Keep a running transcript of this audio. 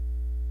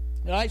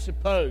Now, I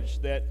suppose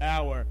that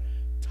our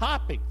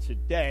topic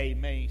today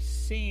may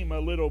seem a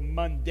little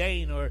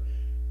mundane or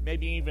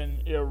maybe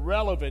even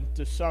irrelevant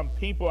to some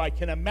people. I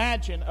can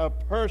imagine a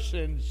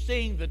person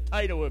seeing the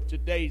title of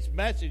today's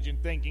message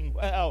and thinking,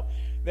 well,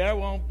 there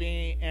won't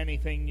be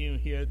anything new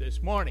here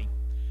this morning.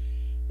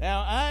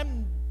 Now,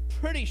 I'm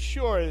pretty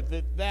sure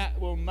that that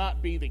will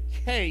not be the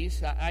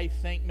case. I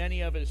think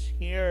many of us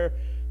here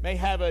may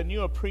have a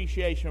new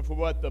appreciation for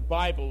what the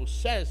Bible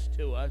says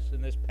to us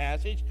in this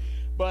passage.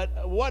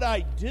 But what I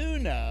do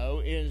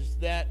know is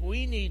that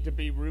we need to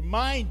be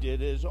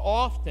reminded as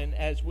often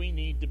as we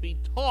need to be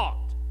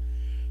taught.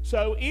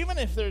 So even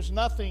if there's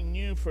nothing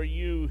new for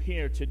you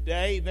here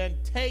today, then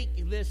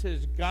take this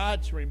as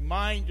God's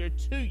reminder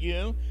to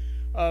you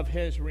of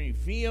His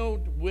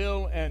revealed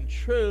will and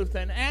truth,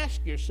 and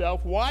ask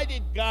yourself, why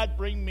did God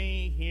bring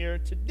me here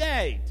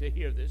today to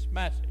hear this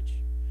message?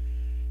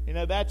 You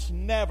know, that's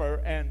never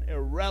an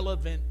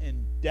irrelevant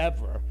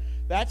endeavor.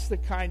 That's the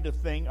kind of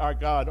thing our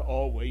God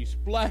always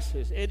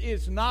blesses. It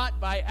is not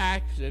by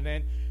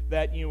accident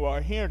that you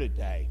are here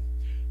today,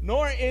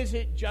 nor is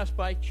it just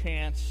by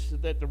chance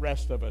that the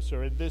rest of us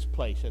are in this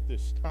place at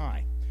this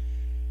time.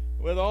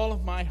 With all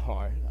of my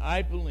heart,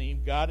 I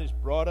believe God has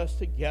brought us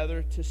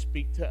together to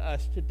speak to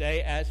us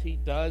today, as He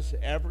does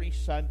every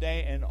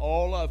Sunday in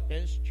all of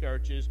His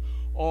churches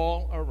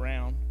all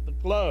around the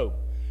globe.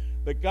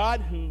 The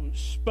God who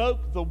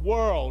spoke the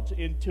world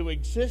into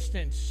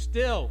existence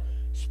still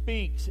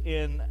speaks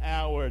in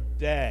our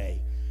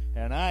day.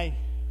 And I,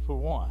 for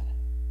one,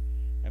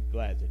 am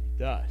glad that He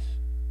does.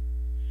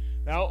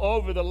 Now,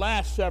 over the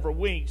last several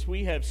weeks,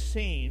 we have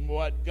seen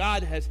what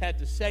God has had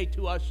to say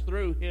to us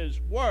through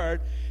His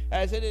Word,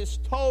 as it has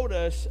told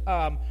us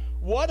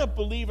what a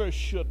believer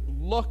should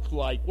look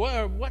like,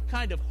 what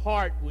kind of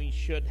heart we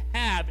should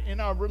have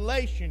in our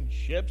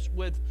relationships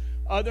with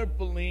other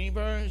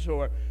believers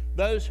or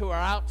those who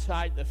are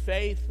outside the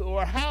faith,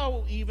 or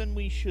how even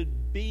we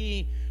should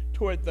be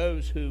toward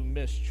those who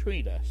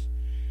mistreat us.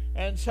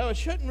 And so it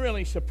shouldn't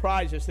really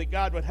surprise us that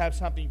God would have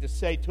something to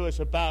say to us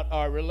about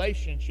our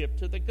relationship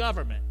to the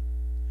government.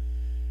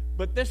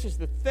 But this is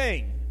the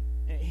thing.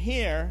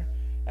 Here,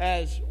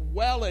 as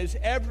well as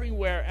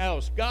everywhere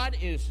else, God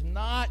is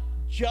not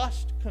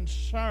just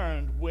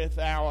concerned with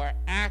our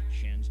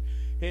actions.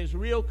 His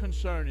real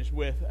concern is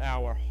with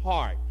our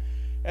heart.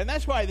 And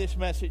that's why this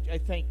message, I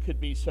think, could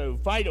be so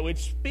vital. It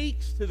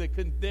speaks to the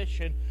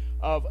condition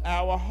of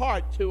our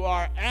heart, to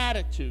our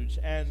attitudes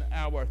and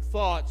our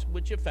thoughts,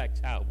 which affects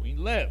how we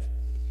live.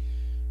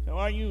 So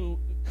are you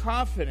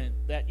confident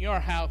that your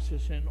house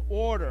is in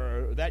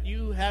order, that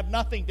you have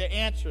nothing to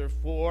answer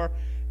for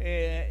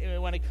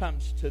when it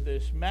comes to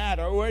this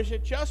matter? Or is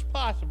it just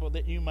possible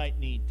that you might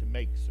need to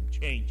make some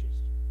changes?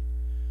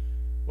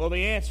 Well,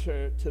 the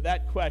answer to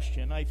that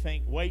question, I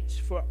think, waits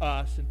for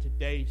us in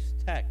today's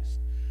text.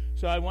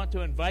 So I want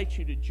to invite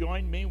you to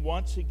join me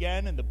once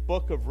again in the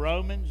book of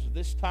Romans,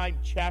 this time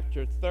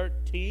chapter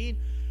 13,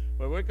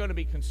 where we're going to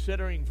be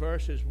considering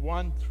verses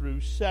 1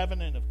 through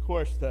 7, and of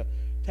course the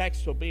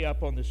text will be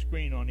up on the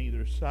screen on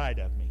either side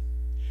of me.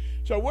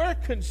 So we're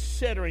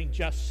considering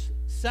just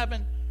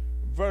 7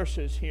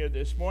 verses here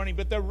this morning,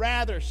 but they're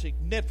rather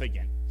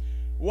significant.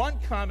 One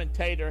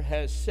commentator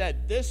has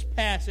said this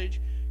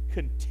passage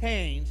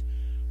contains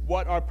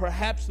what are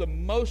perhaps the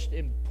most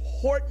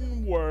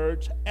important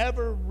words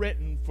ever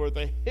written for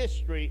the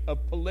history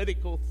of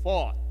political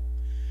thought.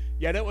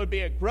 Yet it would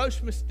be a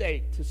gross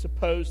mistake to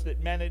suppose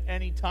that men at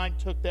any time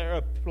took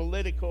their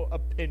political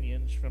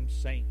opinions from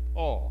St.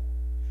 Paul.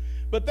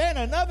 But then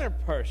another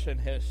person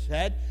has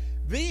said,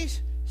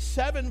 these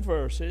 7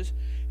 verses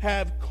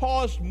have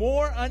caused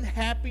more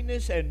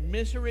unhappiness and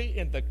misery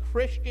in the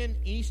Christian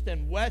East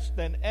and West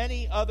than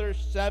any other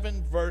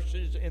 7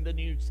 verses in the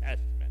New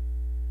Testament.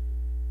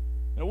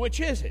 Now, which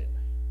is it?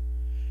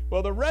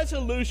 Well, the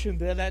resolution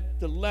to that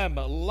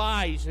dilemma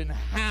lies in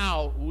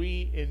how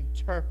we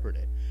interpret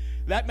it.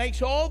 That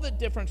makes all the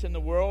difference in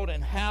the world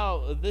in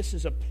how this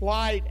is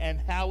applied and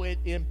how it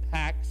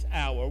impacts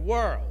our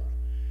world.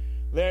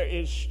 There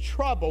is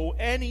trouble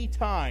any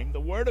time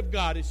the Word of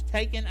God is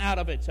taken out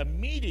of its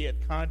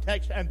immediate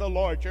context and the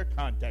larger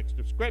context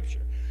of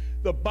Scripture.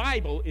 The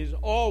Bible is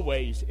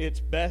always its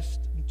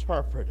best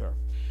interpreter.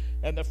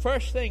 And the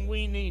first thing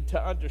we need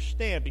to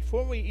understand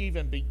before we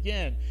even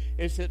begin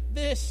is that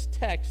this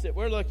text that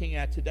we're looking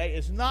at today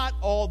is not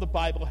all the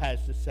Bible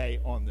has to say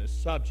on this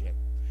subject.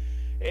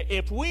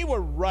 If we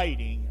were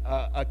writing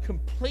a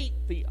complete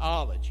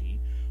theology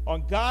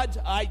on God's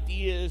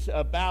ideas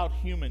about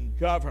human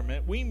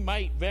government, we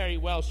might very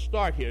well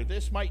start here.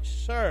 This might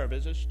serve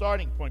as a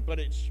starting point, but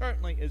it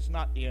certainly is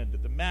not the end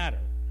of the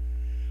matter.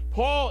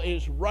 Paul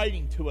is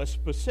writing to a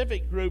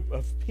specific group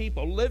of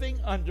people living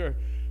under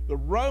the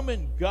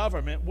Roman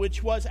government,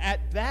 which was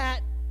at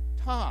that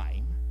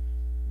time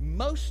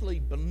mostly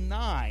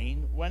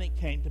benign when it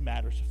came to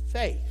matters of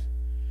faith.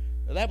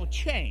 Now, that will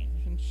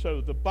change, and so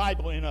the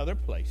Bible in other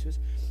places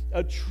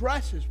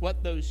addresses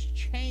what those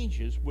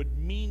changes would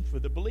mean for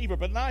the believer,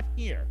 but not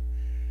here.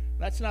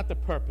 That's not the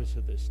purpose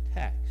of this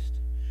text.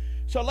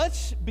 So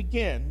let's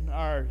begin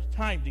our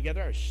time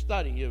together, our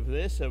study of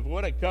this, of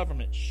what a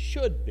government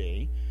should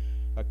be,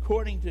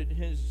 according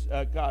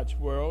to God's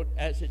word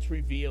as it's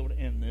revealed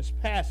in this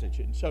passage.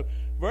 And so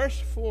verse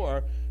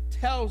 4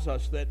 tells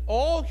us that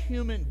all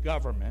human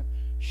government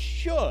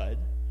should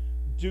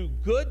do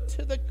good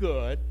to the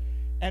good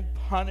and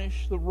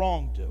punish the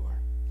wrongdoer.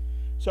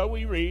 So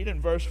we read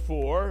in verse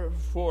 4,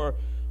 "For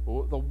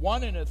the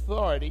one in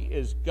authority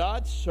is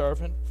God's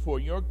servant for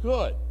your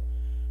good.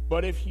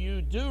 But if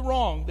you do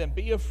wrong, then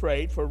be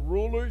afraid, for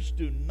rulers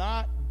do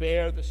not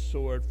bear the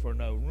sword for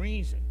no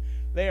reason.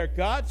 They are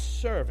God's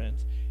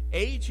servants,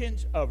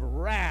 agents of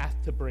wrath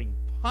to bring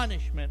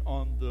punishment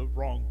on the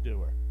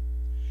wrongdoer."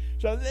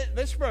 So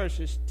this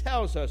verse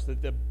tells us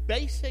that the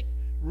basic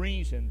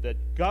reason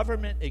that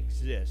government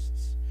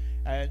exists,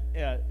 and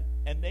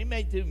they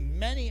may do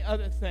many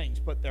other things,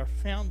 but their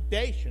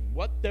foundation,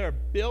 what they're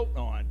built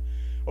on,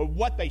 or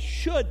what they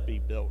should be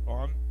built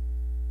on,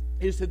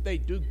 is that they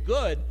do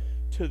good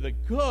to the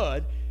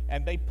good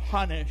and they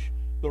punish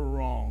the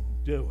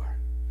wrongdoer.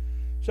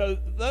 So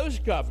those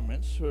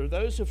governments or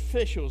those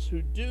officials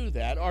who do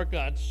that are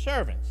God's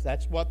servants.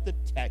 That's what the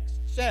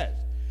text says.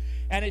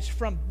 And it's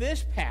from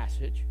this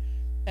passage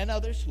and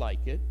others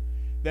like it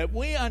that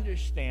we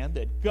understand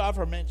that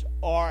governments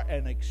are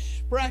an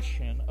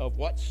expression of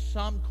what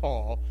some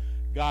call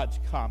God's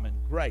common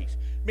grace,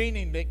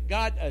 meaning that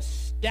God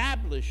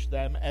established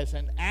them as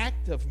an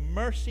act of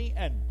mercy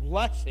and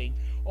blessing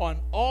on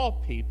all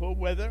people,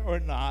 whether or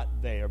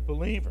not they are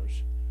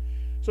believers.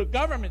 So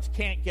governments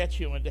can't get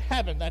you into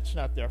heaven. That's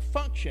not their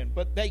function,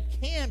 but they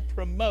can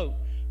promote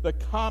the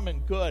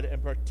common good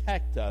and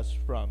protect us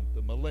from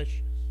the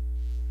malicious.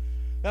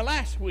 Now,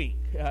 last week,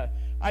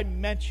 I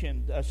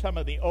mentioned some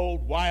of the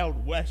old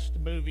Wild West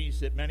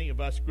movies that many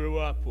of us grew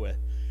up with.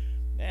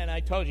 And I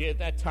told you at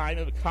that time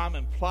the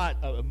common plot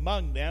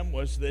among them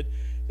was that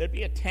there'd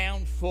be a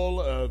town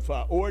full of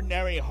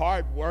ordinary,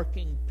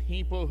 hard-working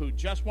people who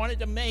just wanted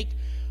to make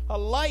a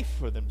life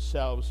for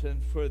themselves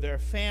and for their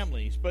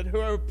families, but who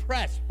are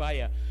oppressed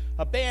by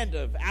a band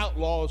of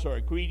outlaws or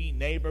a greedy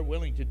neighbor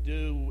willing to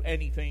do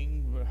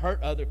anything,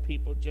 hurt other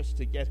people just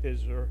to get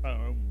his or her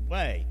own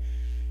way.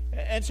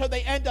 And so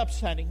they end up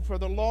sending for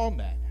the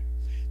lawmen.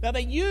 Now,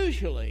 they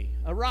usually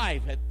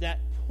arrive at that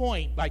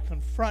point by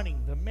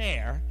confronting the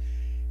mayor,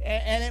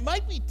 and it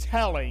might be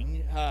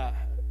telling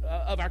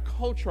of our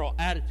cultural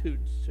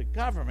attitudes to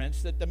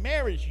governments that the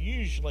mayor is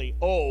usually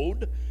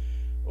old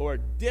or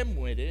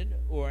dim-witted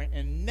or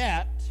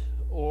inept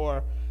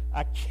or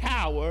a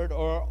coward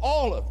or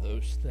all of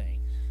those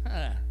things.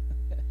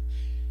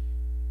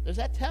 Does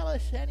that tell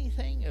us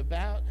anything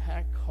about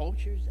our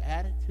culture's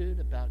attitude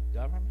about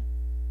government?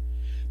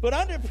 But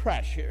under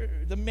pressure,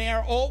 the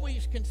mayor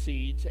always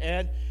concedes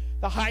and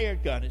the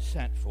hired gun is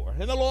sent for.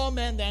 And the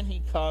lawman, then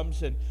he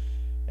comes and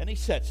he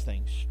sets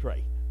things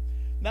straight.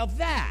 Now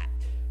that,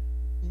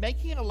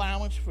 making an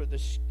allowance for the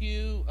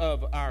skew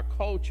of our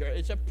culture,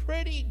 is a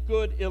pretty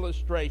good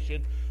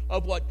illustration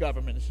of what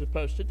government is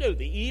supposed to do.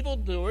 The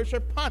evildoers are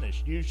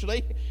punished.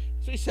 Usually,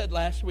 as we said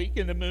last week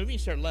in the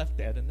movies, they're left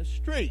dead in the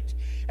street.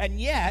 And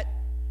yet,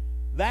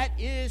 that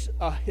is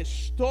a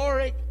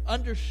historic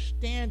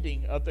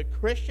understanding of the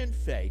Christian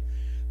faith,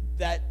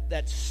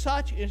 that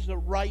such is the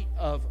right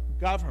of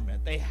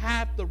government. They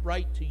have the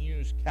right to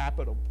use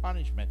capital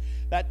punishment.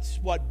 That's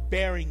what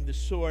bearing the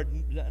sword,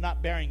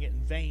 not bearing it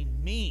in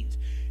vain, means.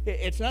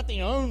 It's not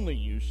the only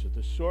use of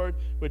the sword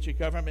which a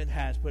government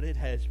has, but it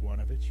has one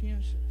of its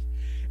uses.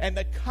 And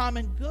the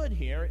common good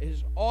here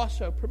is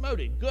also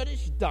promoted. Good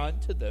is done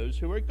to those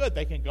who are good.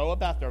 They can go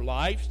about their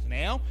lives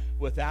now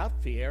without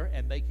fear,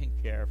 and they can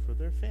care for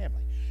their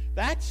family.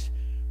 That's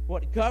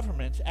what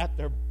governments at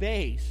their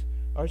base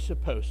are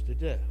supposed to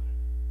do.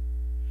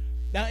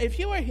 Now, if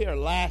you were here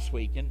last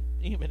week, and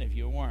even if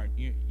you weren't,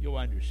 you'll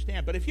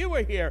understand, but if you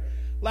were here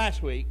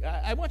last week,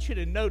 I want you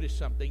to notice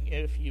something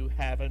if you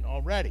haven't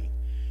already.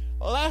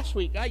 Last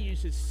week, I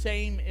used the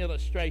same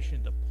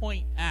illustration to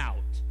point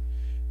out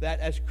that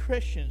as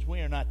Christians, we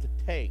are not to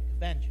take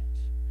vengeance.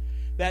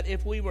 That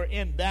if we were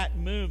in that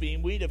movie,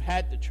 we'd have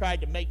had to try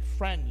to make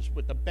friends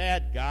with the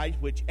bad guys,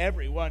 which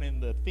everyone in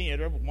the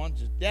theater,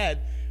 once is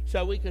dead,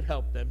 so we could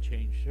help them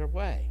change their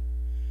way.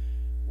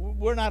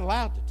 We're not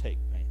allowed to take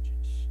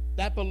vengeance.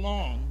 That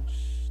belongs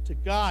to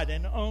God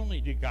and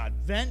only to God.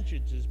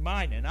 Vengeance is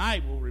mine, and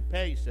I will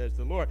repay, says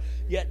the Lord.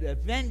 Yet the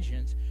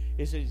vengeance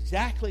is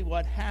exactly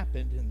what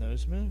happened in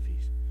those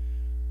movies.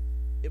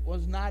 It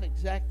was not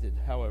exacted,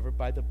 however,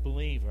 by the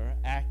believer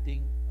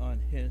acting on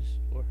his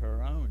or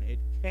her own. It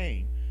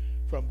came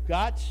from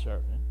God's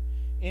servant,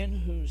 in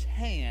whose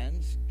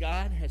hands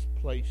God has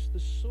placed the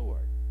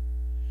sword.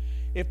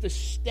 If the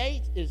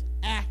state is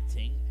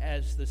acting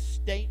as the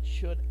state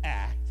should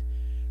act,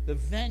 the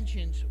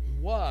vengeance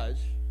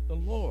was the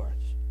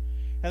Lord's.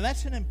 And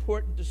that's an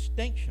important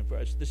distinction for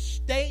us. The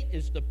state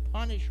is to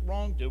punish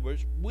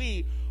wrongdoers.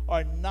 We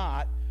are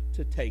not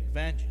to take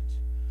vengeance.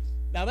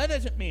 Now, that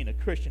doesn't mean a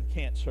Christian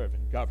can't serve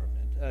in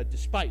government.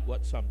 despite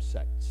what some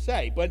sects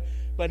say.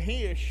 But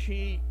he or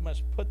she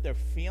must put their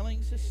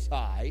feelings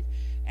aside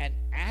and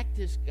act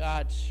as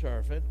God's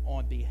servant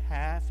on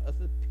behalf of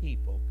the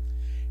people.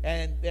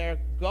 And their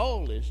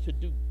goal is to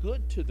do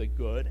good to the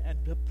good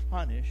and to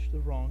punish the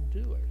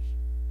wrongdoers.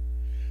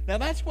 Now,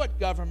 that's what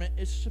government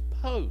is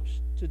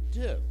supposed to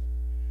do.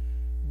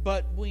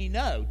 But we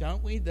know,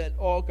 don't we, that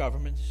all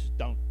governments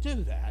don't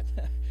do that.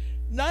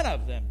 None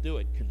of them do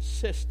it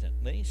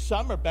consistently.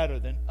 Some are better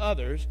than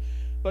others,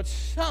 but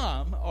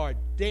some are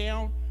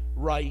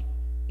downright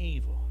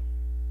evil.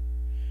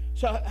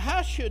 So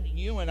how should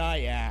you and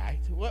I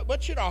act?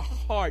 What should our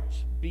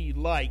hearts be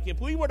like if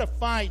we were to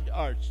find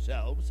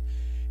ourselves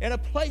in a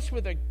place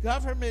where the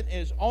government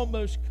is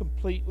almost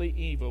completely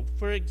evil?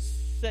 For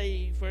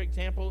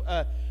example,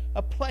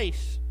 a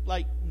place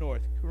like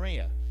North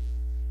Korea.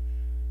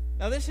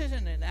 Now, this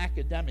isn't an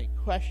academic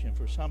question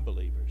for some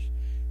believers.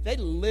 They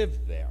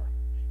live there,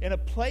 in a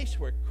place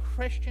where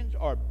Christians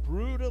are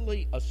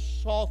brutally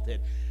assaulted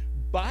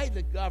by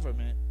the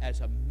government as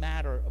a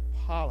matter of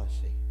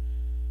policy.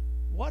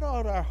 What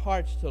ought our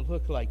hearts to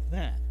look like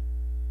then?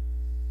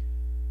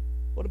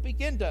 Well, to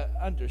begin to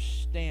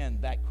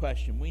understand that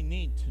question, we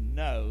need to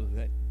know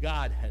that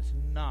God has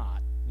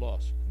not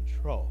lost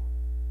control.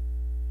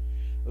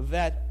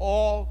 That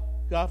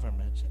all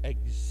governments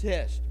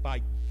exist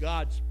by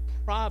God's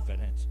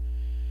providence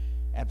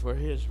and for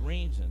his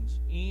reasons,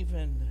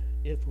 even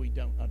if we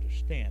don't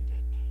understand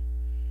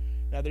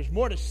it. Now, there's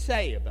more to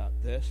say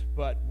about this,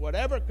 but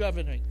whatever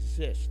government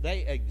exists,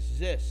 they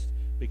exist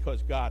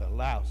because God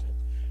allows it.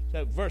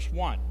 So, verse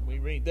 1, we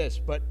read this,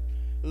 "But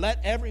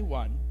let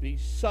everyone be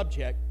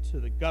subject to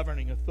the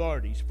governing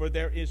authorities, for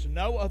there is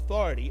no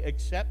authority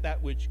except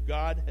that which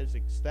God has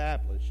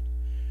established.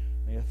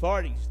 The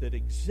authorities that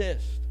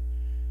exist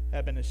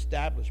have been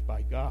established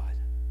by God."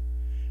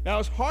 Now,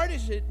 as hard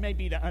as it may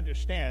be to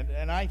understand,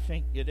 and I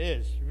think it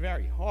is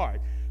very hard,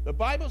 the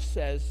Bible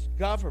says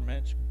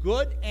governments,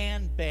 good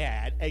and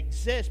bad,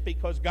 exist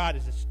because God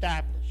has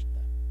established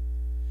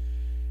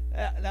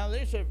them. Now,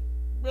 there's a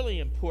really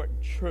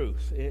important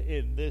truth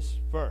in this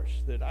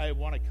verse that I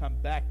want to come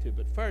back to,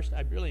 but first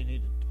I really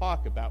need to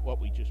talk about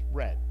what we just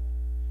read.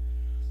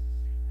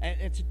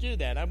 And to do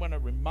that, I want to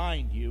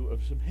remind you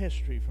of some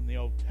history from the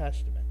Old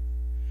Testament.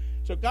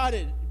 So God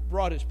had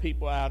brought his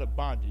people out of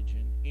bondage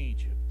in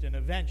Egypt. And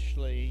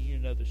eventually, you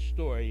know the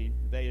story,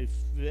 they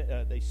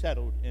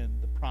settled in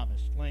the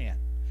Promised Land.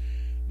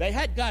 They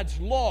had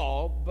God's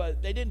law,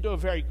 but they didn't do a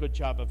very good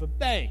job of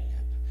obeying it.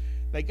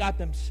 They got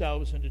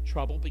themselves into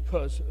trouble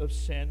because of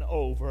sin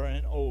over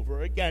and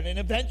over again. And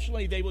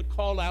eventually they would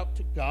call out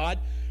to God,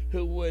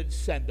 who would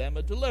send them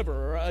a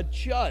deliverer, a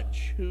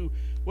judge, who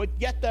would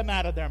get them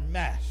out of their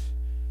mess.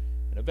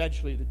 And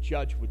eventually the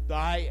judge would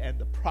die and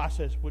the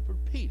process would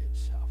repeat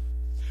itself.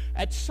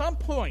 At some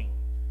point,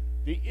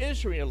 the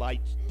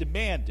Israelites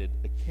demanded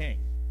a king.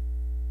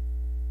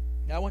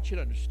 Now, I want you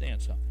to understand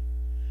something.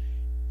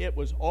 It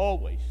was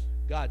always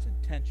God's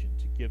intention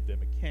to give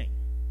them a king.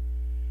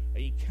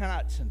 You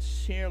cannot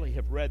sincerely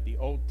have read the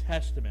Old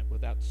Testament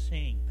without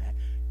seeing that.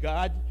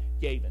 God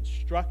gave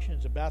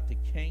instructions about the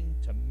king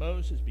to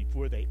Moses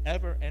before they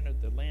ever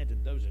entered the land,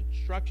 and those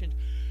instructions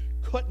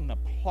couldn't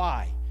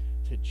apply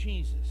to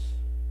Jesus.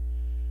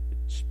 It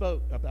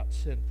spoke about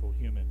sinful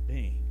human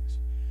beings.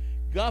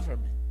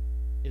 Government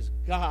is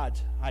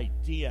God's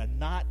idea,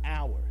 not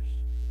ours.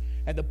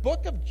 And the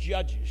book of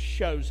Judges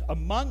shows,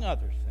 among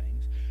other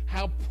things,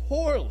 how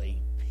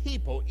poorly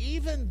people,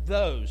 even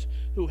those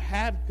who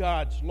have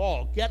God's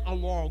law, get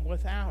along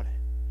without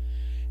it.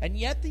 And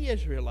yet the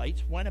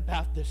Israelites went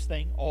about this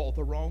thing all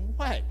the wrong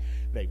way.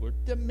 They were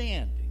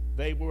demanding.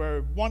 They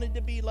wanted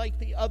to be like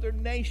the other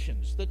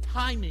nations. The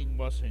timing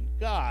wasn't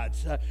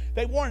God's.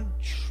 They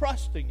weren't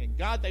trusting in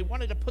God. They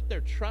wanted to put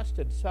their trust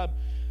in some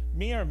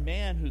mere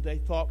man who they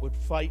thought would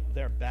fight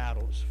their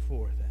battles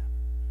for them.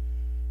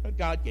 But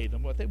God gave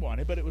them what they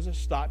wanted, but it was a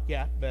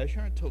stopgap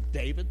measure until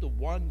David, the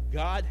one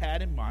God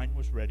had in mind,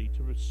 was ready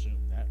to assume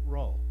that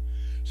role.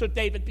 So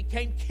David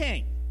became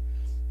king.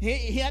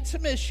 He had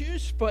some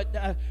issues,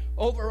 but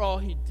overall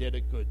he did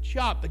a good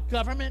job. The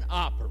government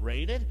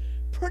operated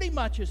pretty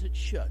much as it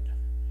should.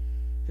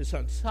 His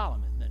son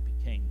Solomon then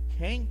became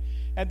king,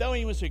 and though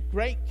he was a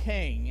great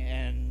king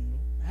and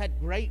had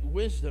great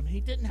wisdom, he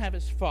didn't have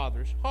his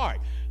father's heart.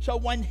 So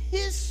when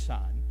his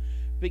son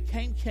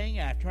became king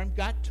after him,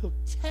 God took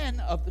 10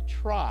 of the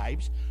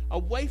tribes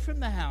away from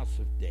the house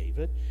of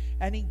David,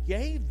 and he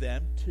gave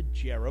them to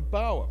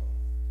Jeroboam.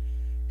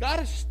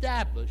 God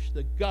established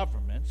the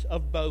governments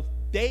of both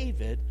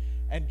David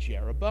and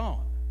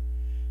Jeroboam.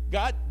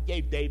 God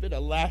gave David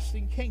a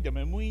lasting kingdom,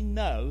 and we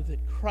know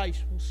that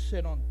Christ will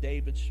sit on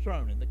David's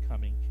throne in the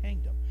coming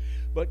kingdom.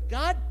 But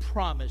God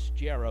promised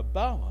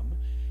Jeroboam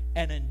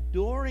an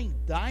enduring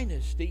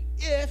dynasty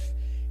if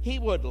he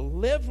would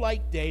live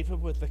like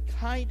David with the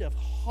kind of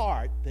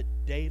heart that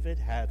David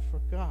had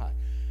for God.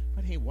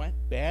 But he went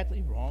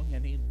badly wrong,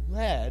 and he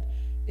led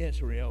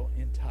Israel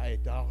into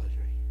idolatry.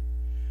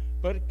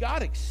 But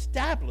God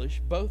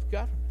established both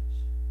governments.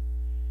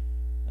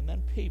 And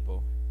then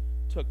people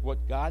took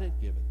what God had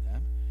given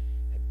them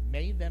and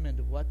made them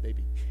into what they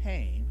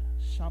became,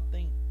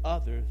 something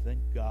other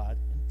than God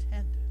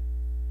intended.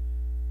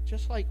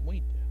 Just like we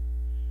do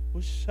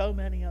with so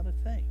many other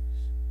things.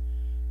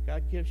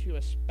 God gives you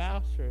a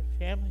spouse or a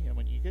family, and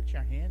when you get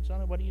your hands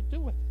on it, what do you do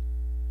with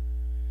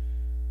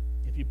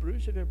it? If you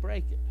bruise it or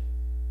break it,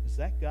 is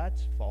that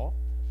God's fault?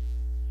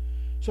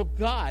 So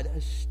God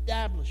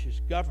establishes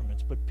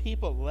governments, but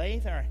people lay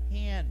their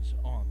hands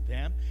on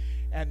them,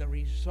 and the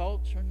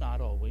results are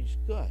not always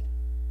good.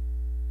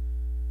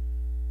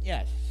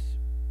 Yes,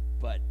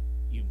 but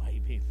you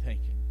might be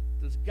thinking,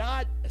 does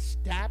God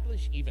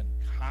establish even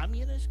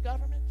communist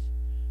governments?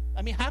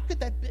 I mean, how could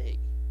that be?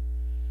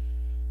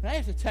 And I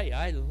have to tell you,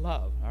 I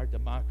love our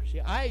democracy.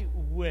 I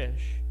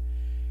wish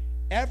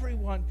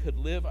everyone could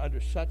live under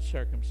such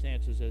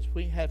circumstances as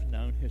we have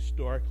known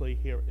historically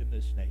here in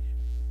this nation.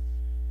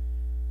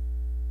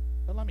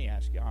 But let me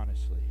ask you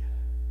honestly,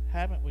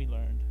 haven't we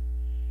learned?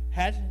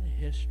 Hasn't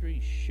history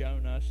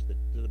shown us that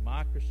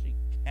democracy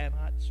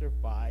cannot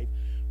survive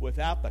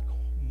without the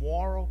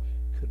moral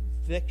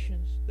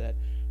convictions that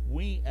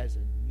we as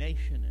a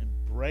nation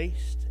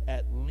embraced?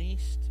 At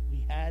least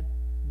we had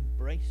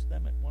embraced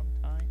them at one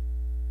time.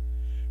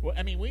 Well,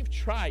 I mean, we've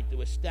tried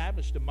to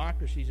establish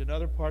democracies in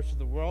other parts of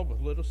the world with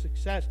little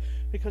success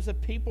because the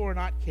people are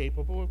not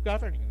capable of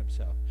governing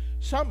themselves.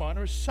 Someone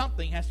or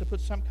something has to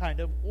put some kind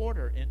of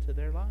order into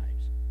their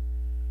lives.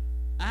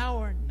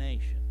 Our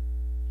nation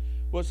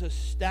was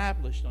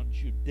established on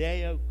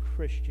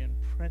Judeo-Christian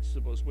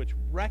principles which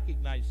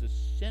recognized the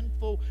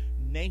sinful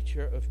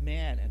nature of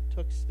man and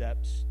took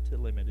steps to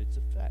limit its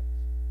effects.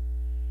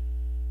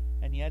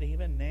 And yet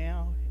even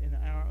now in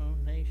our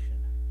own nation,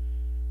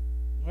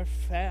 we're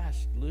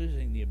fast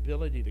losing the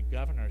ability to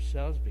govern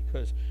ourselves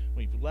because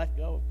we've let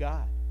go of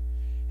God.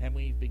 And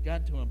we've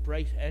begun to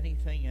embrace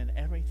anything and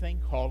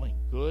everything, calling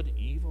good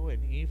evil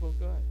and evil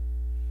good.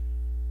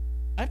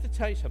 I have to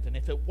tell you something.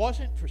 If it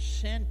wasn't for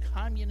sin,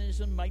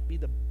 communism might be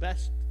the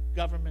best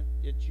government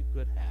that you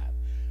could have.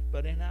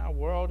 But in our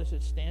world as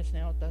it stands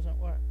now, it doesn't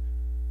work.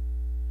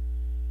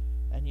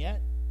 And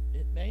yet,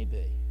 it may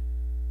be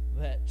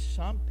that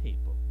some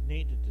people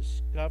need to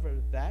discover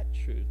that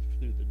truth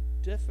through the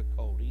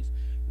difficulties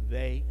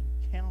they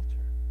encounter.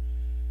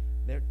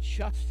 They're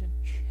just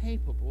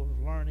incapable of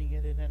learning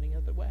it in any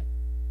other way.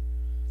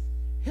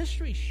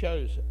 History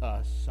shows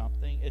us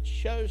something. It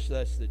shows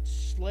us that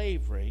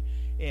slavery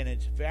in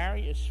its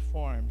various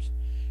forms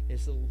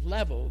is the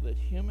level that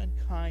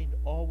humankind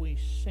always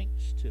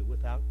sinks to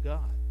without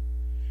God.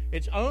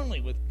 It's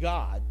only with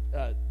God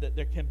that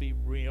there can be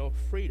real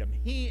freedom.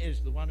 He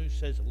is the one who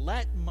says,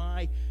 "Let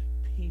my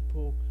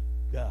people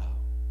go."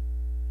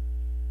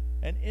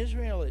 And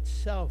Israel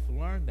itself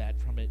learned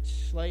that from its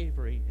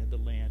slavery in the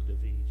land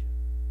of Egypt.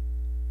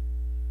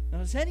 Now,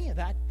 is any of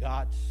that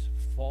God's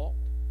fault?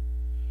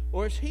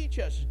 Or is he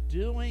just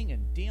doing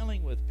and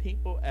dealing with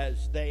people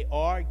as they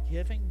are,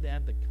 giving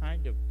them the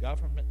kind of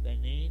government they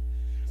need?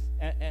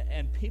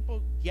 And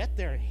people get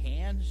their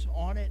hands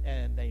on it,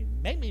 and they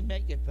maybe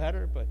make it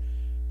better, but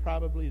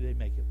probably they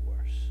make it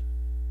worse.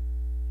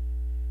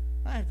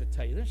 I have to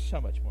tell you, there's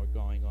so much more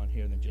going on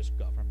here than just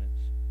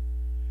governments.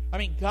 I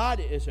mean, God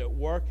is at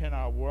work in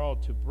our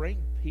world to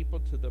bring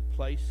people to the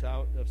place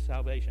out of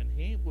salvation.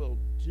 He will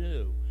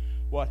do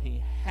what he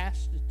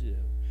has to do,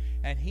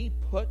 and he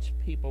puts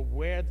people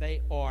where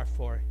they are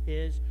for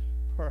his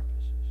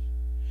purposes.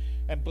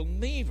 And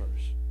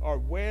believers are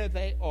where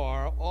they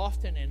are,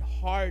 often in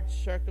hard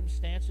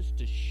circumstances,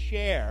 to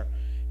share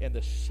in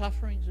the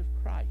sufferings of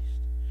Christ,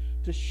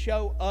 to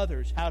show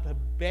others how to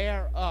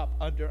bear up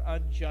under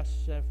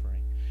unjust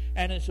suffering,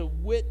 and as a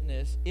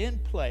witness in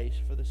place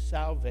for the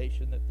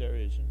salvation that there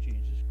is in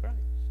Jesus Christ.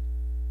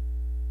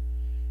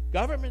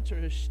 Governments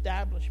are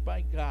established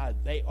by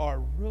God. They are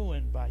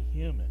ruined by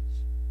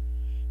humans.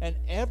 And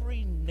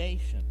every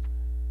nation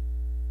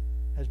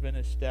has been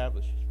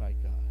established by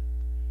God.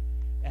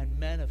 And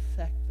men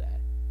affect that.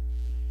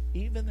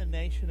 Even the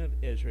nation of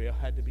Israel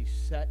had to be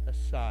set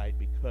aside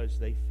because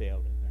they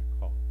failed in their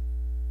call.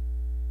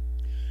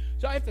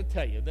 So I have to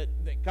tell you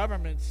that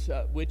governments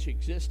which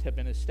exist have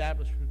been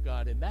established for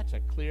God, and that's a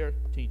clear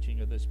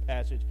teaching of this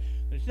passage.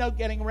 There's no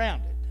getting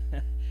around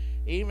it.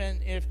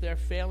 Even if they're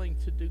failing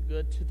to do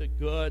good to the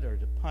good or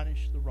to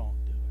punish the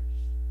wrongdoers.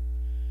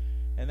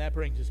 And that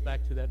brings us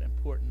back to that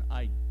important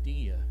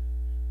idea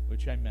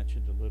which I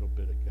mentioned a little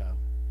bit ago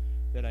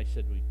that I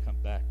said we'd come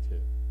back to.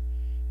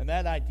 And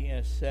that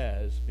idea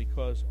says,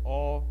 because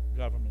all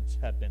governments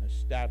have been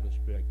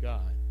established by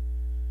God,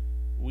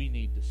 we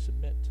need to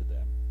submit to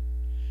them.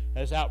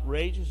 As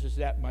outrageous as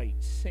that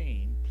might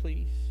seem,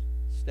 please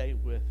stay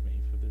with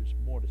me, for there's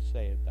more to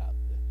say about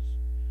this.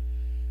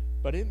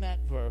 But in that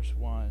verse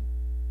 1,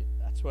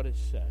 that's what it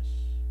says.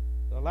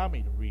 Allow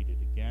me to read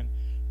it again.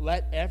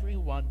 Let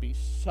everyone be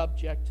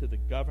subject to the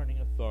governing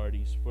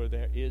authorities, for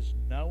there is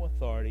no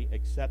authority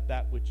except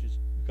that which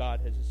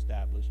God has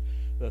established.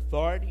 The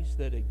authorities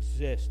that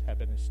exist have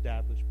been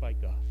established by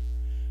God.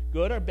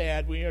 Good or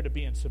bad, we are to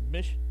be in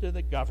submission to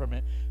the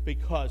government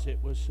because it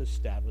was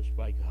established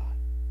by God.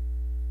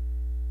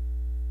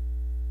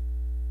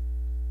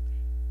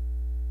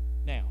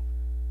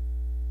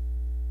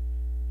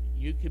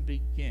 you can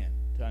begin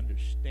to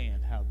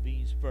understand how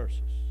these verses,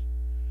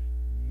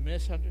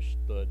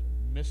 misunderstood,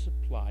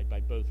 misapplied by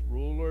both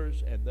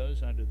rulers and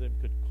those under them,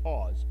 could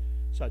cause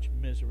such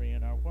misery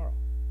in our world.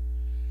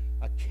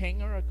 A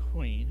king or a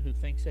queen who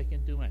thinks they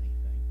can do anything,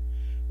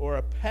 or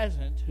a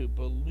peasant who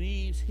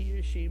believes he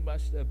or she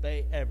must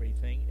obey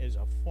everything, is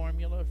a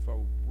formula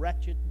for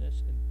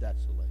wretchedness and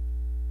desolation.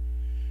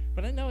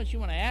 But I know what you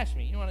want to ask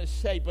me. You want to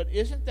say, but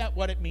isn't that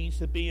what it means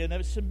to be in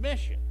a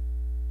submission?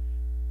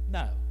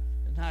 No,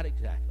 not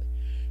exactly.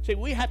 See,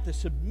 we have to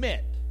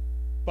submit,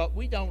 but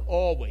we don't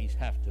always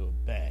have to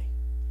obey.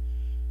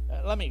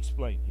 Let me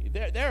explain to you.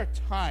 There are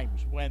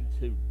times when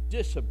to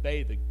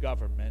disobey the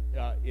government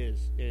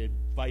is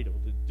vital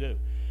to do.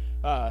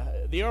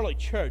 The early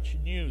church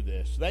knew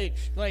this. They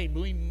exclaimed,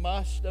 we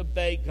must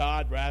obey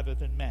God rather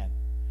than men.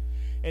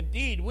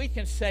 Indeed, we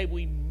can say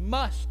we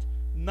must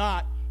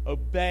not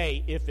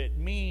obey if it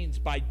means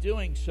by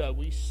doing so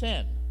we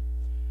sin.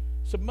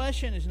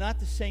 Submission is not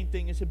the same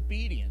thing as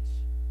obedience.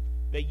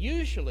 They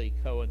usually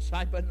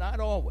coincide, but not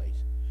always.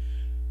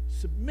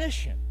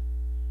 Submission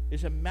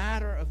is a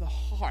matter of the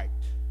heart.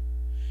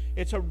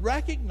 It's a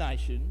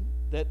recognition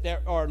that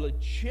there are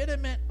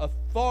legitimate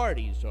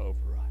authorities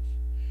over us.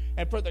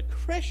 And for the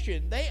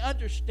Christian, they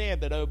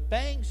understand that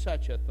obeying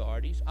such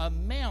authorities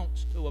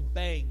amounts to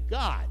obeying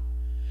God.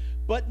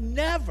 But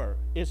never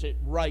is it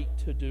right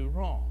to do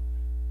wrong.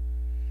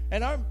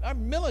 And our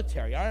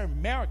military, our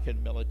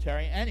American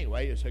military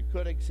anyway, is a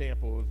good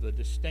example of the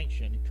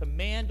distinction.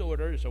 Command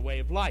order is a way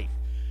of life.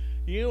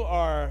 You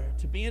are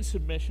to be in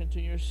submission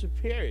to your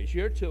superiors.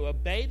 You're to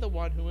obey the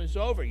one who is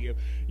over you.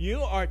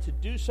 You are to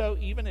do so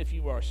even if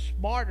you are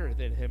smarter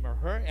than him or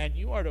her, and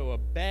you are to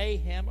obey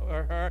him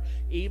or her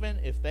even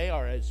if they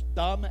are as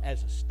dumb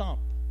as a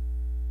stump.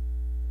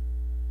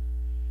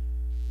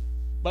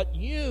 But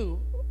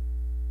you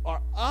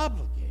are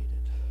obligated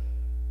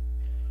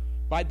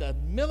by the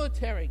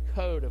military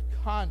code of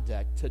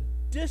conduct to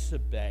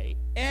disobey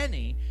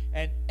any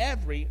and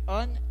every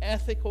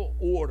unethical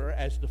order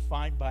as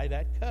defined by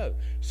that code.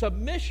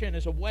 Submission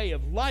is a way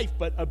of life,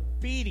 but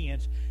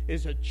obedience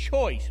is a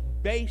choice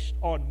based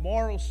on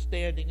moral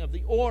standing of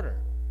the order.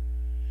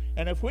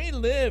 And if we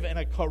live in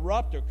a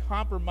corrupt or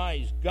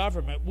compromised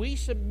government, we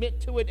submit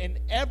to it in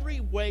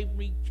every way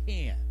we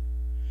can.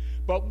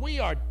 But we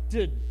are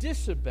to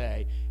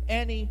disobey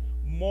any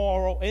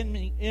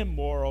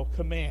immoral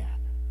command.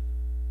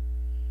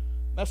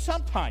 Now,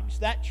 sometimes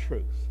that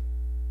truth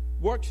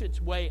works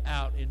its way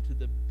out into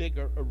the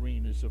bigger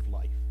arenas of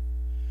life.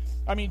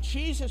 I mean,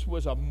 Jesus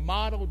was a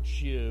model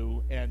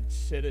Jew and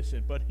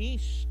citizen, but he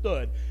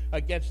stood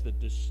against the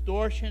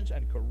distortions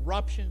and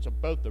corruptions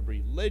of both the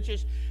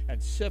religious and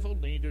civil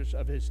leaders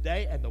of his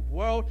day, and the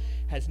world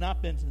has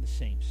not been the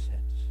same since.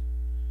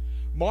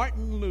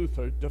 Martin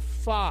Luther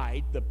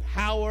defied the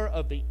power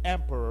of the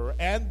emperor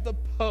and the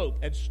pope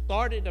and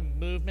started a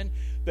movement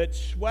that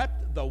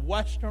swept the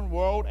Western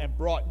world and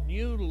brought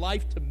new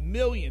life to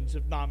millions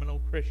of nominal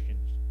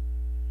Christians.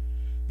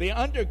 The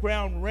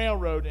Underground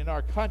Railroad in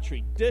our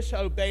country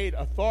disobeyed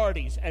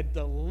authorities and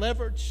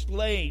delivered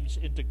slaves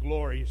into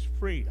glorious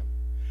freedom.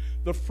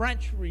 The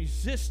French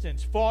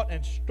resistance fought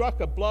and struck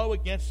a blow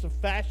against the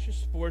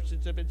fascist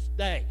forces of its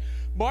day.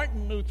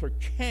 Martin Luther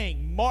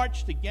King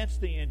marched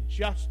against the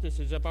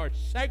injustices of our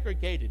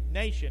segregated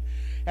nation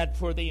and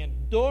for the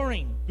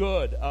enduring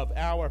good of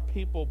our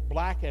people,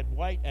 black and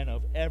white and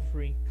of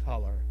every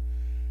color.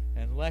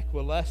 And Lech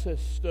Walesa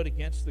stood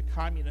against the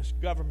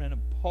communist government of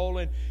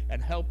Poland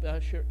and helped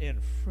usher in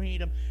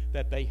freedom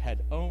that they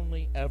had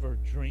only ever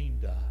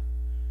dreamed of.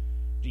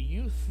 Do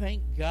you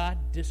think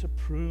God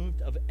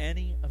disapproved of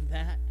any of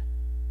that?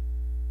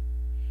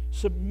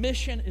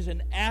 Submission is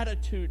an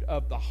attitude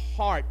of the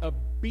heart.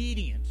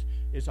 Obedience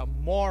is a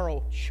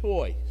moral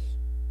choice.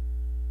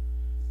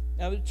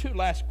 Now, the two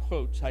last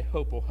quotes I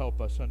hope will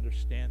help us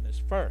understand this.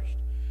 First,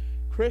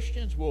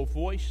 Christians will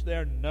voice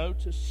their no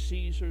to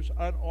Caesar's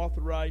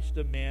unauthorized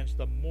demands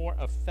the more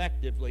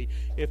effectively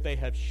if they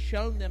have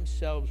shown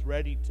themselves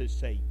ready to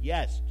say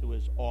yes to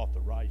his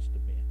authorized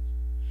demands.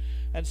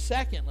 And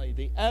secondly,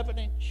 the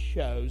evidence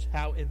shows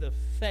how in the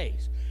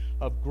face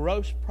of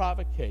gross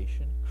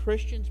provocation,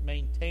 Christians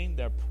maintain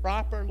their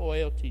proper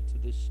loyalty to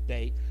the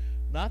state,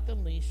 not the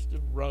least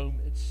of Rome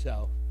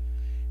itself,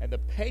 and the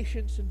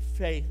patience and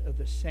faith of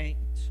the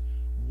saints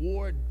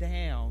wore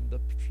down the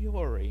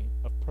fury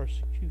of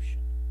persecution.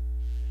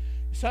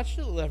 Such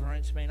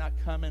deliverance may not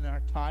come in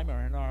our time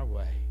or in our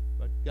way,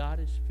 but God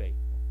is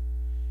faithful,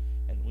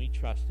 and we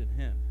trust in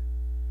him.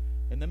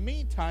 In the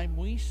meantime,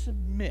 we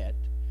submit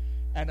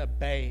and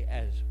obey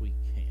as we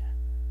can.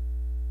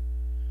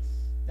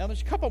 Now,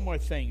 there's a couple more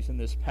things in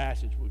this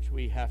passage which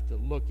we have to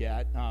look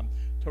at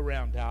to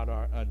round out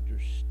our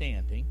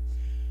understanding.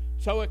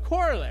 So a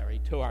corollary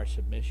to our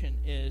submission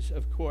is,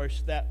 of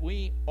course, that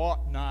we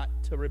ought not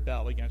to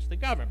rebel against the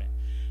government.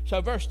 So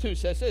verse 2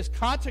 says this,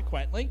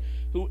 consequently,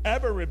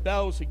 whoever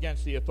rebels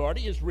against the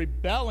authority is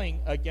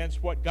rebelling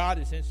against what God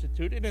has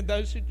instituted, and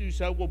those who do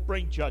so will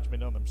bring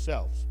judgment on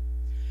themselves.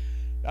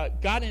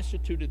 God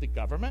instituted the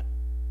government.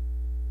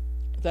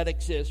 that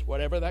exists,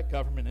 whatever that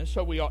government is,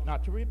 so we ought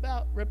not to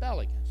rebel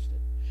against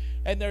it.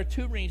 And there are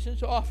two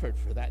reasons offered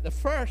for that. The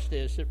first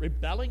is that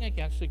rebelling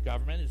against the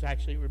government is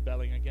actually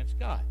rebelling against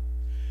God.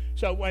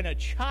 So when a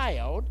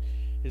child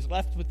is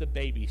left with the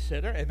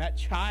babysitter and that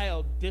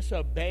child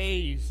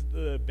disobeys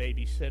the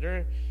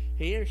babysitter,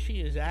 he or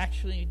she is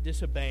actually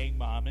disobeying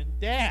mom and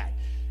dad.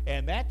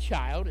 And that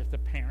child, if the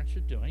parents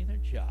are doing their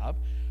job,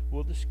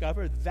 will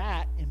discover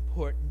that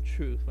important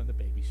truth when the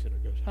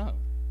babysitter goes home.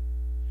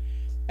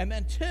 And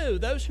then two,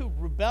 those who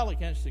rebel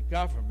against the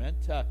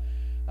government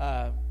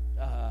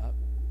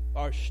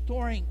are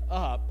storing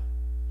up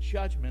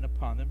judgment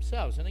upon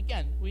themselves. And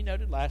again, we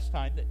noted last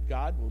time that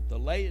God will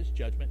delay his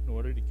judgment in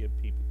order to give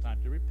people time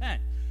to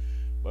repent.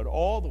 But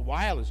all the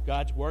while, as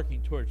God's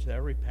working towards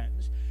their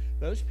repentance,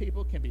 those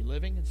people can be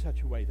living in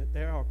such a way that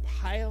they are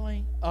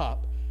piling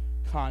up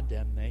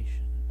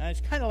condemnation. And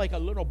it's kind of like a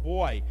little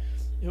boy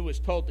who was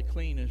told to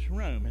clean his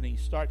room, and he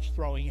starts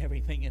throwing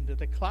everything into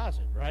the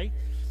closet, right?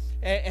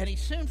 And he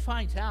soon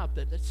finds out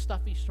that the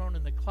stuff he's thrown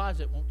in the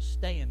closet won't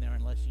stay in there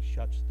unless he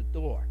shuts the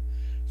door.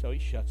 So he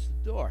shuts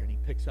the door, and he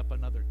picks up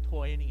another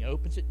toy, and he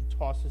opens it and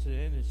tosses it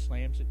in and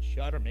slams it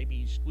shut, or maybe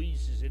he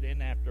squeezes it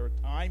in after a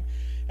time,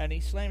 and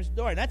he slams the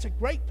door. And that's a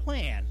great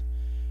plan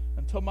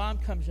until mom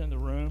comes in the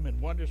room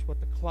and wonders what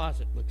the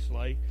closet looks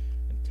like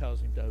and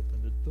tells him to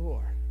open the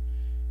door.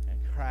 And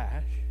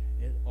crash,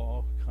 it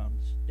all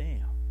comes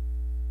down.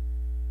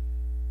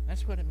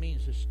 That's what it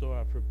means to store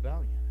up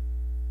rebellion.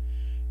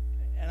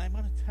 And I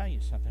want to tell you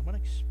something. I want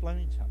to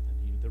explain something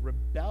to you. The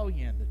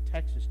rebellion the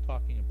text is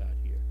talking about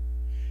here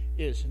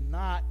is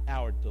not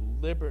our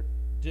deliberate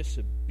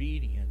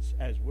disobedience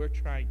as we're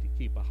trying to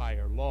keep a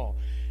higher law.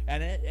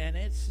 And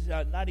it's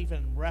not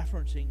even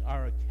referencing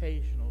our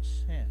occasional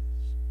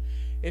sins.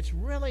 It's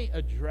really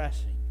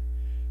addressing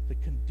the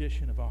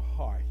condition of our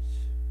hearts.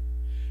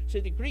 See,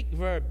 the Greek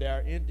verb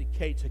there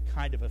indicates a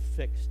kind of a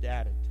fixed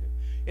attitude.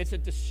 It's a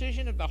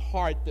decision of the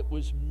heart that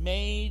was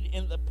made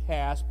in the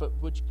past, but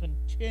which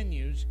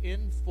continues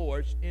in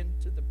force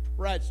into the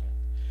present.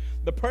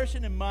 The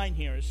person in mind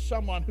here is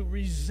someone who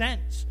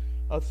resents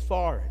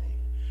authority.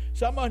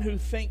 Someone who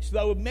thinks,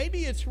 though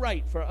maybe it's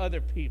right for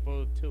other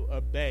people to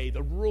obey,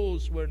 the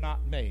rules were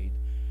not made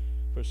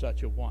for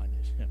such a one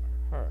as him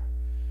or her.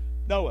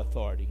 No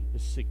authority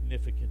is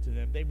significant to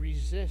them. They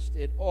resist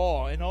it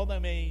all. And although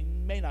they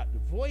may not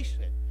voice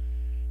it,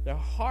 their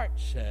heart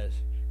says,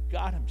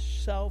 God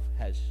himself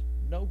has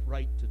no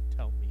right to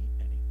tell me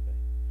anything.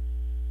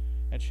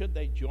 And should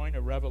they join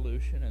a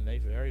revolution, and they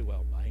very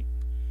well might,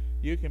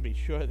 you can be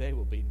sure they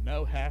will be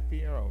no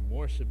happier or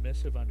more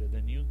submissive under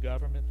the new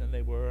government than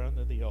they were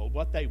under the old.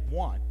 What they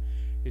want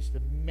is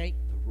to make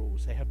the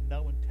rules. They have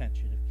no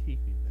intention of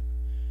keeping them.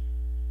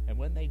 And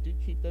when they do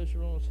keep those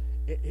rules,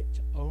 it's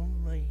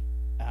only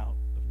out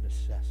of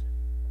necessity.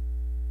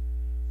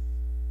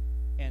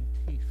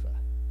 Antifa.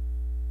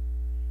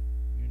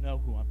 You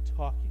know who I'm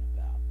talking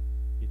about.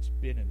 It's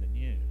been in the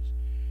news.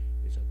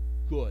 Is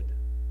a good,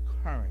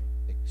 current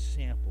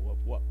example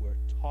of what we're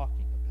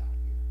talking about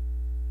here.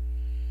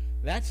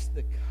 That's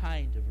the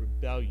kind of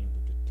rebellion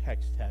that the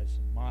text has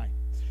in mind.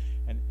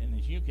 And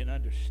as you can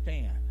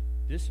understand,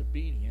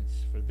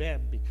 disobedience for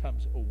them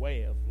becomes a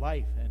way of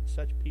life, and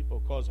such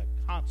people cause a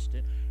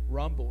constant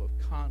rumble of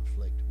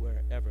conflict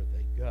wherever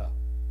they go.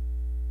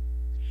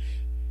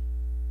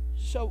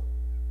 So,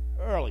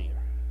 earlier,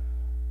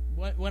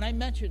 when I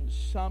mentioned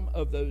some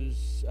of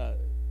those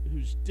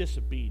whose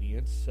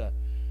disobedience,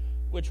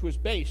 which was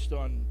based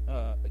on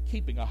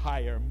keeping a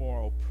higher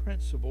moral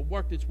principle,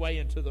 worked its way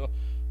into the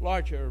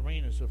larger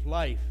arenas of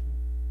life,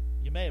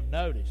 you may have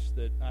noticed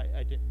that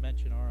I didn't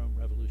mention our own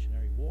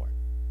Revolutionary War.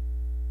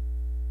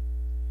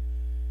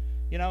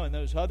 You know, in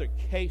those other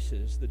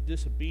cases, the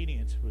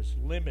disobedience was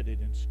limited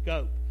in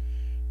scope,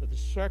 but the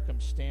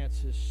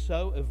circumstances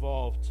so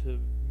evolved to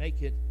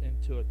make it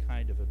into a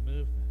kind of a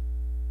movement.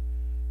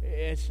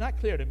 It's not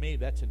clear to me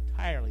that's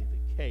entirely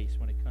the case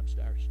when it comes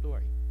to our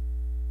story.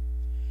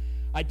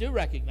 I do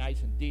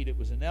recognize, indeed, it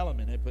was an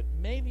element in it, but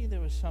maybe there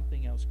was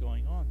something else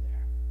going on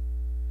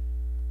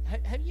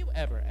there. Have you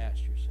ever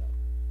asked yourself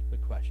the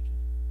question?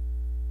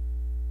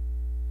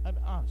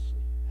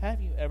 Honestly,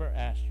 have you ever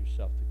asked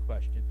yourself the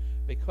question,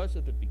 because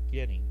of the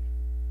beginning,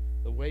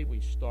 the way we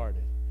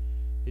started,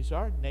 is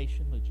our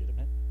nation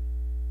legitimate?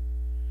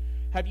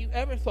 Have you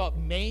ever thought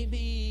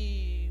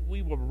maybe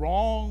we were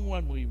wrong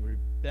when we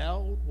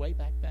rebelled way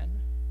back then?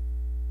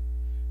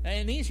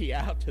 And an easy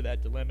out to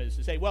that dilemma is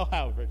to say, well,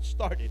 however it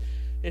started,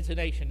 it's a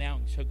nation now,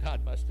 and so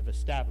God must have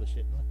established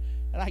it.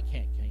 And I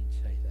can't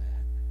gainsay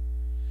that.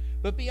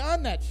 But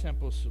beyond that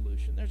simple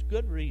solution, there's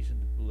good reason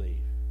to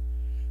believe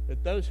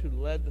that those who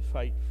led the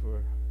fight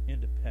for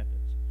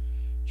independence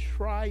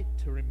tried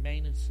to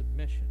remain in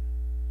submission.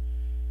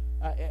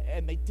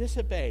 And they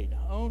disobeyed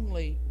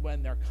only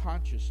when their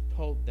conscience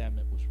told them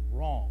it was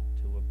wrong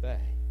to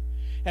obey.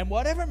 And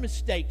whatever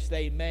mistakes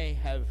they may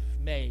have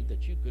made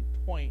that you could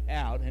point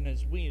out, and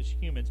as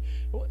humans,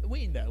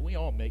 we know we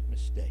all make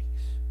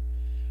mistakes.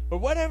 Or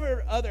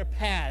whatever other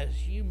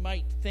paths you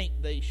might think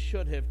they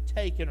should have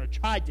taken or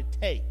tried to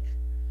take,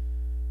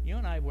 You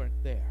and I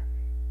weren't there.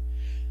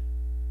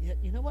 Yet,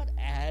 you know what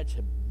adds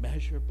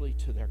immeasurably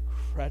to their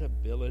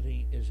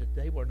credibility is that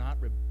they were not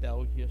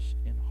rebellious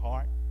in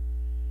heart.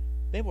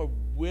 They were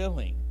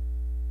willing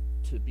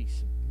to be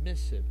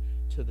submissive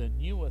to the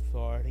new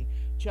authority,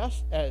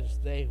 just as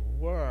they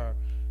were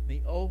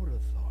the old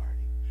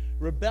authority.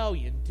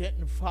 Rebellion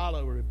didn't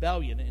follow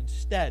rebellion.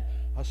 Instead,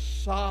 a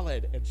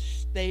solid and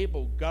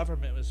stable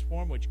government was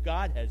formed, which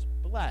God has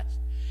blessed,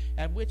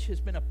 and which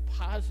has been a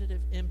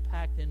positive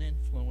impact and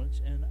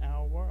influence in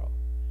our world.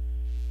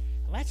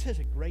 And that says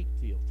a great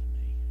deal to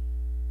me.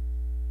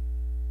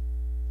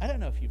 I don't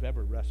know if you've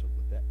ever wrestled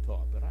with that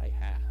thought, but I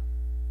have.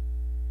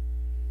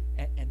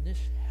 And this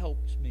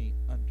helps me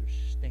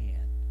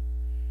understand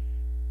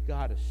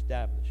God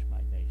established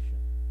my nation,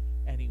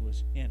 and he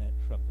was in it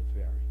from the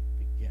very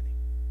beginning.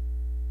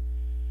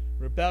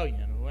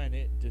 Rebellion, when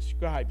it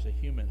describes a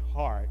human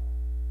heart,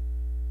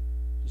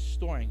 is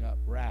storing up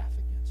wrath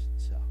against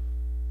itself.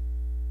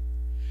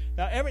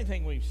 Now,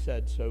 everything we've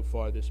said so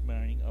far this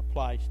morning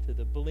applies to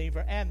the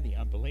believer and the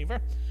unbeliever.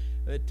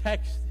 The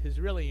text has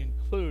really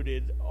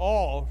included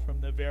all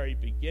from the very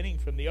beginning,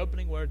 from the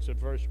opening words of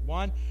verse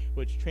 1,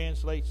 which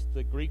translates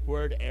the Greek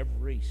word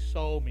every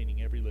soul,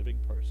 meaning every living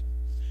person.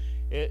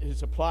 It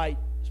is applied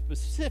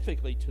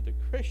specifically to the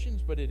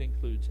Christians, but it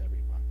includes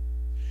everyone.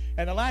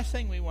 And the last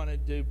thing we want to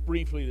do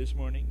briefly this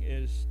morning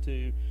is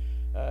to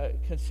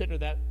consider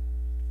that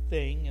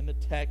thing in the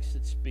text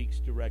that speaks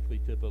directly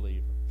to the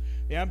believer.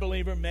 The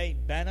unbeliever may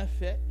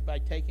benefit by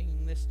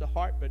taking this to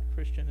heart, but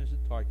Christian is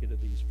the target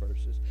of these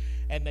verses.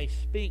 And they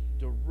speak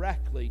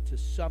directly to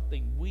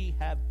something we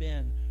have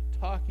been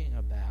talking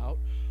about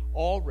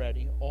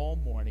already all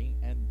morning,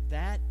 and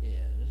that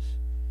is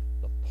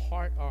the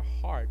part our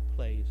heart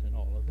plays in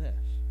all of this.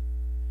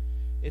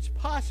 It's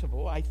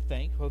possible, I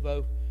think,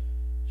 although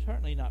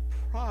certainly not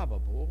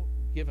probable,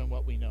 given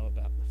what we know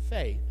about the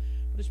faith,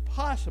 but it's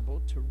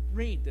possible to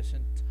read this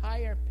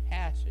entire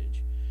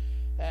passage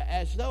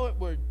as though it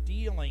were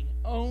dealing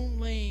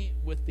only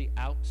with the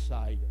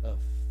outside of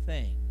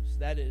things.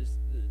 That is,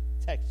 the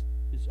text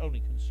is only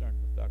concerned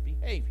with our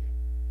behavior.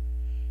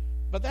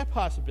 But that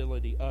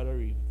possibility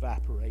utterly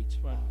evaporates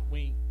when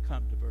we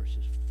come to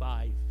verses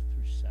 5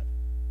 through 7,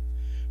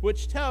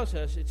 which tells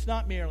us it's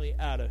not merely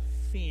out of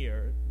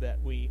fear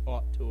that we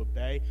ought to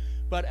obey,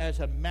 but as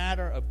a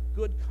matter of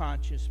good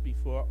conscience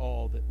before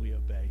all that we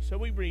obey. So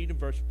we read in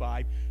verse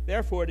 5,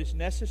 "Therefore it is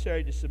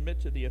necessary to submit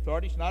to the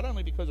authorities, not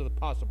only because of the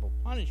possible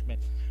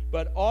punishment,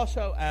 but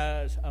also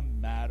as a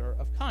matter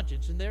of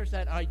conscience." And there's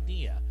that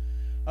idea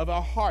of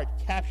our heart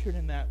captured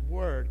in that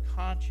word,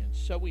 conscience,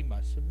 so we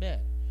must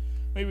submit.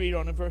 We read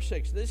on in verse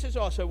 6, "This is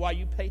also why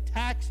you pay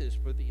taxes,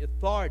 for the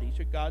authorities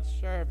are God's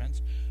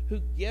servants who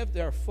give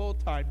their full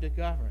time to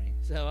governing."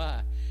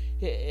 So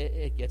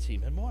it gets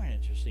even more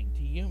interesting.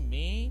 Do you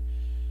mean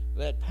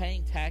that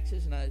paying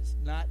taxes is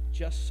not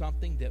just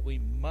something that we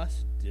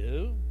must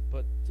do,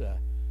 but that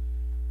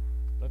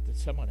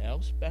someone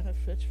else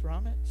benefits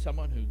from it?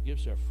 Someone who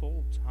gives their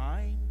full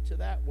time to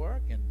that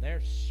work, and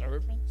they're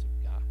servants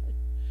of God?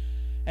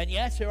 And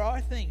yes, there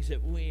are things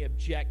that we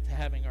object to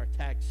having our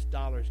tax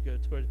dollars go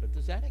towards, but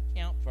does that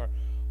account for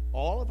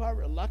all of our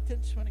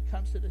reluctance when it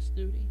comes to this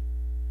duty?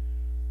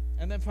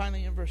 And then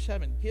finally in verse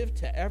 7, "Give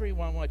to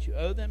everyone what you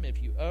owe them.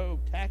 If you owe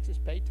taxes,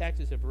 pay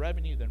taxes. If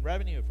revenue, then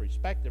revenue. If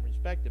respect, then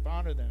respect. If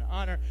honor, then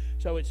honor."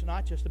 So it's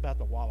not just about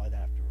the wallet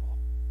after all.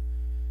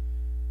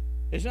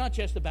 It's not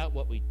just about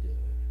what we do,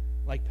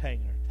 like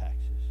paying our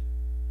taxes.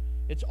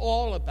 It's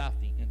all about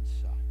the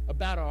inside,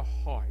 about our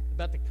heart,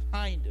 about the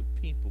kind of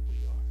people we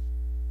are.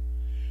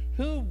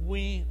 Who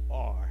we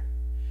are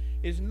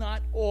is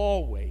not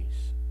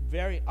always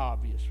very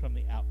obvious from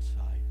the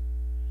outside.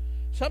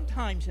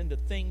 Sometimes in the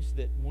things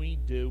that we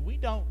do, we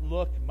don't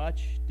look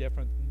much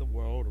different than the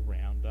world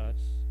around us.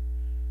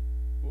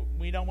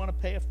 We don't want to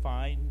pay a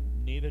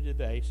fine, neither do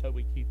they, so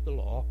we keep the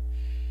law.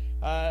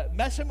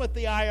 Messing with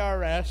the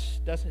IRS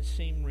doesn't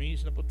seem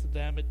reasonable to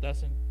them. It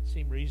doesn't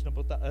seem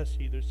reasonable to us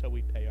either, so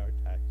we pay our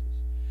taxes.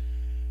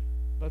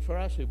 But for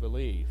us who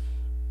believe,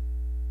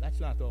 that's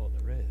not all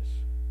there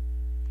is.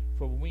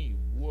 For we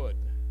would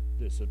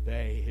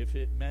disobey if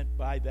it meant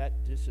by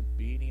that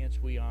disobedience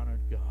we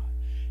honored God.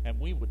 And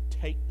we would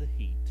take the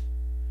heat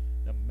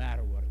no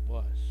matter what it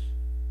was.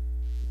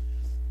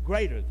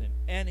 Greater than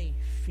any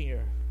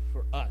fear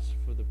for us,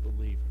 for the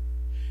believer,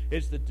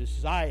 is the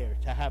desire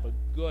to have a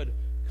good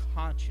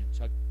conscience,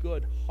 a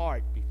good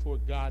heart before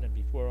God and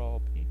before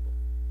all people.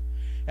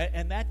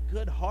 And that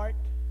good heart,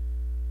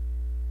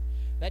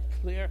 that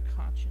clear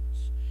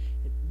conscience,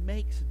 it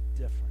makes a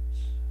difference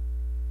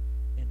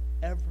in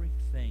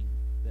everything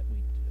that we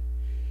do.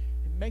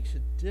 It makes a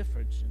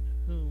difference in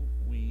who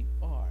we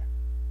are.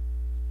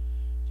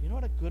 Do you know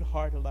what a good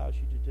heart allows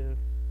you to do?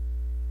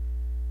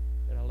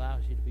 It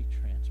allows you to be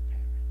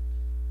transparent.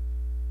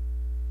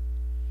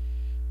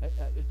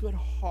 A good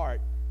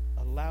heart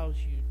allows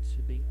you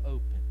to be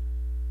open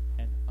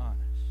and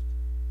honest.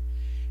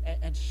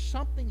 And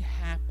something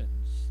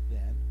happens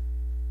then.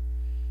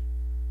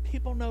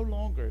 People no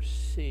longer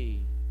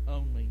see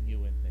only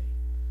you and me.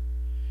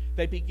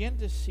 they begin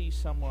to see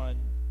someone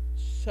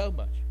so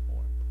much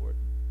more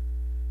important.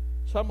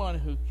 Someone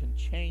who can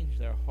change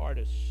their heart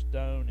of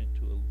stone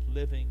into a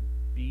living,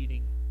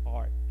 beating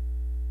heart,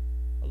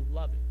 a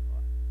loving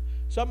heart.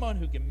 Someone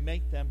who can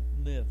make them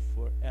live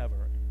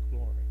forever in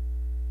glory.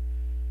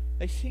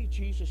 They see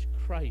Jesus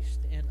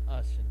Christ in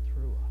us and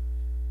through us.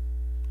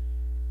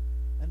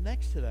 And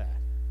next to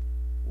that,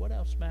 what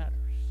else matters?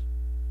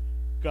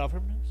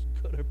 Governments,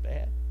 good or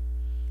bad.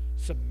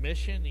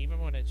 Submission, even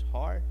when it's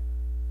hard.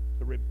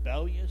 The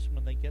rebellious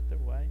when they get their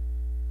way.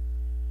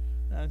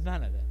 No,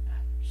 none of that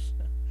matters.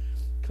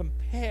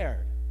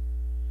 Compared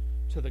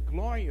to the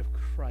glory of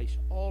Christ,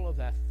 all of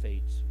that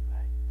fades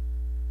away.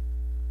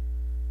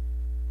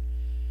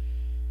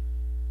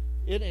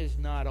 It is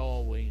not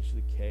always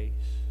the case,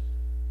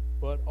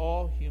 but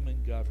all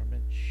human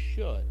government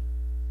should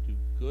do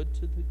good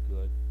to the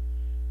good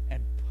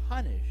and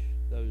punish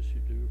those who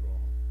do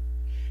wrong.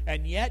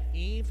 And yet,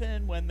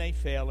 even when they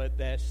fail at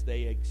this,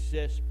 they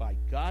exist by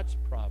God's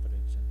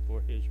providence and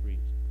for His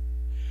reason.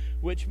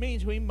 Which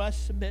means we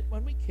must submit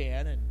when we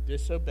can and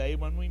disobey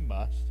when we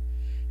must.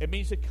 It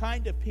means the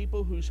kind of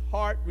people whose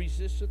heart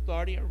resists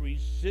authority are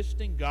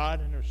resisting God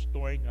and are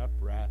storing up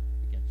wrath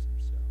against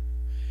themselves.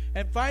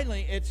 And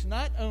finally, it's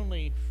not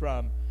only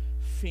from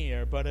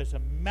fear, but as a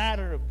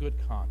matter of good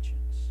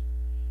conscience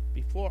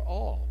before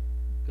all,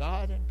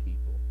 God and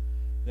people,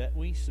 that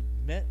we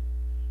submit,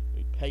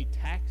 we pay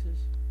taxes,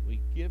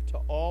 we give to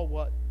all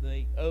what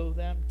they owe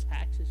them,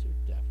 taxes or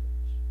deference.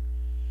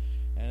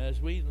 And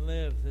as we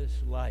live this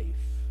life,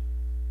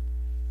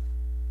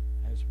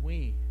 as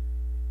we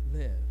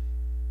live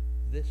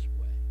this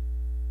way,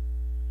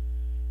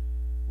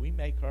 we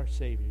make our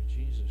Savior,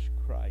 Jesus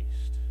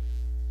Christ,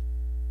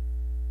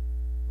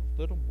 a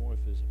little more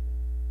visible.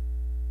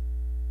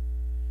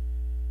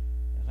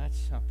 And that's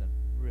something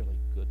really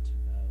good to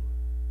know.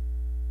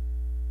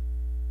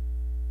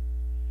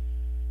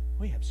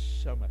 We have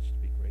so much to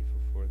be grateful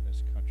for in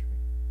this country.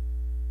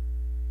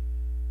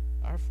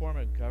 Our form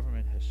of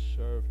government has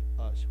served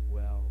us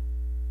well,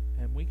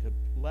 and we could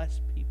bless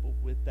people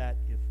with that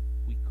if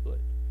we could.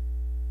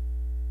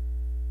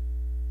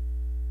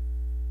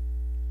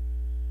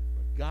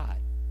 But God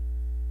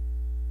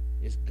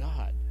is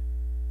God,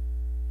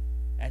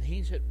 and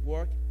He's at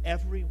work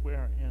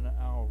everywhere in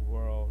our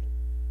world,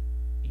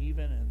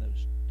 even in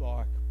those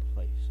dark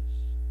places.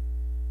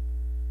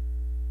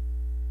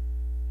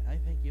 And I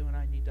think you and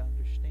I need to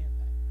understand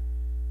that.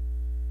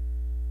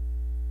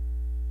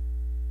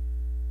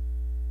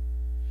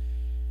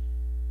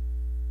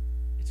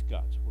 It's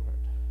God's Word.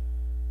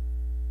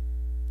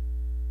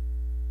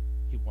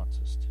 He wants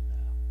us to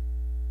know.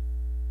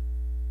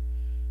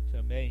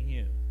 So may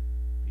you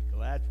be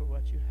glad for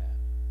what you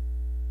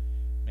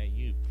have. May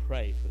you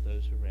pray for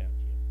those around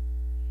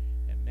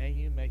you. And may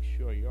you make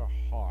sure your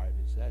heart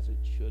is as it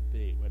should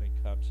be when it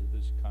comes to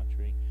this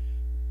country.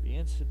 Be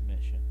in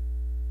submission.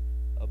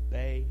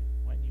 Obey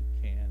when you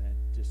can and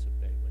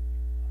disobey when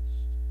you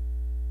must.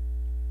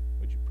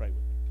 Would you pray with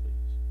me,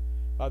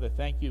 please? Father,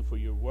 thank you for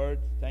your word.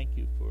 Thank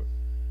you for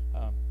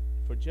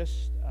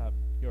just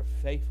your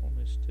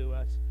faithfulness to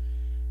us.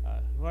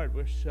 Lord,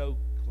 we're so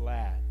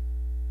glad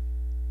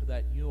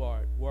that you are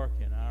at work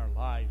in our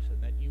lives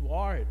and that you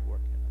are at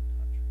work in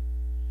our country.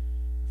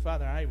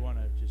 Father, I want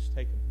to just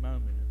take a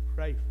moment and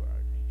pray for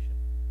our nation.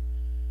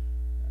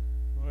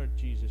 Lord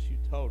Jesus, you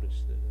told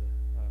us that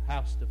a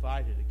house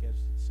divided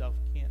against itself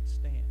can't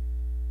stand.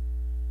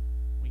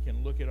 We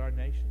can look at our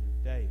nation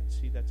today and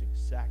see that's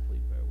exactly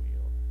where we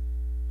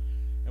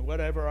are. And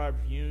whatever our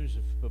views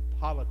of the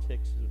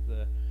politics of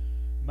the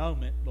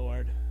moment,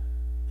 Lord,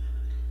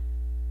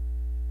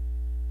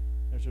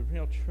 there's a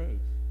real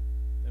truth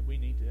that we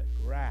need to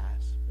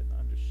grasp and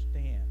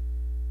understand.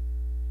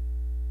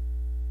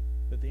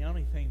 That the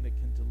only thing that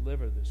can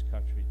deliver this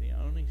country, the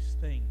only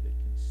thing that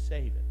can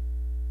save it,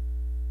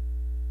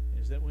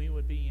 is that we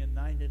would be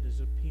united as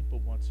a people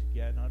once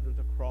again under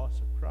the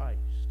cross of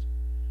Christ.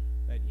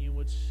 That you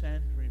would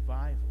send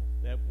revival,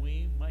 that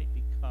we might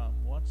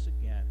become once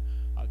again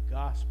a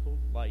gospel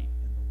light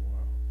in the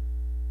world.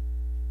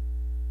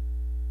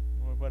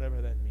 Or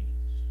whatever that means.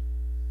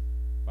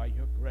 By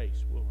your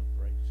grace, we'll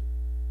embrace it.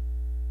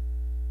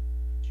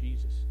 In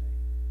Jesus' name.